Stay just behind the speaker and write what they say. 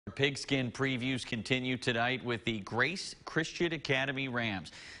Pigskin previews continue tonight with the Grace Christian Academy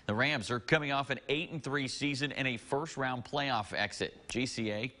Rams. The Rams are coming off an 8-3 season and a first-round playoff exit.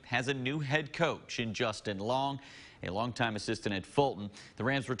 GCA has a new head coach in Justin Long, a longtime assistant at Fulton. The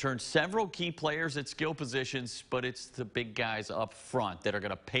Rams returned several key players at skill positions, but it's the big guys up front that are going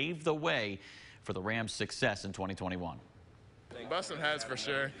to pave the way for the Rams' success in 2021. Busting heads for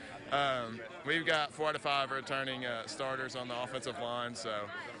sure. We've got 4 out of 5 returning starters on the offensive line, so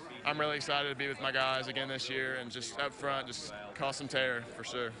I'm really excited to be with my guys again this year and just up front, just cause some terror for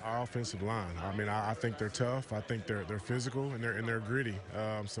sure. Our offensive line, I mean, I think they're tough. I think they're physical and they're gritty.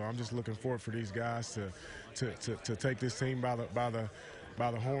 So I'm just looking forward for these guys to take this team by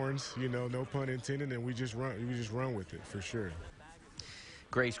the horns, you know, no pun intended, and we just run with it for sure.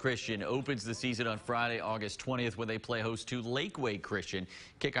 Grace Christian opens the season on Friday, August 20th, when they play host to Lakeway Christian.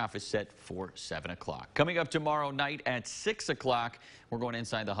 Kickoff is set for 7 o'clock. Coming up tomorrow night at 6 o'clock, we're going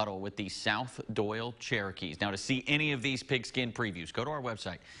inside the huddle with the South Doyle Cherokees. Now, to see any of these Pigskin previews, go to our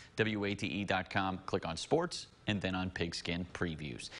website, WATE.com, click on Sports, and then on Pigskin Previews.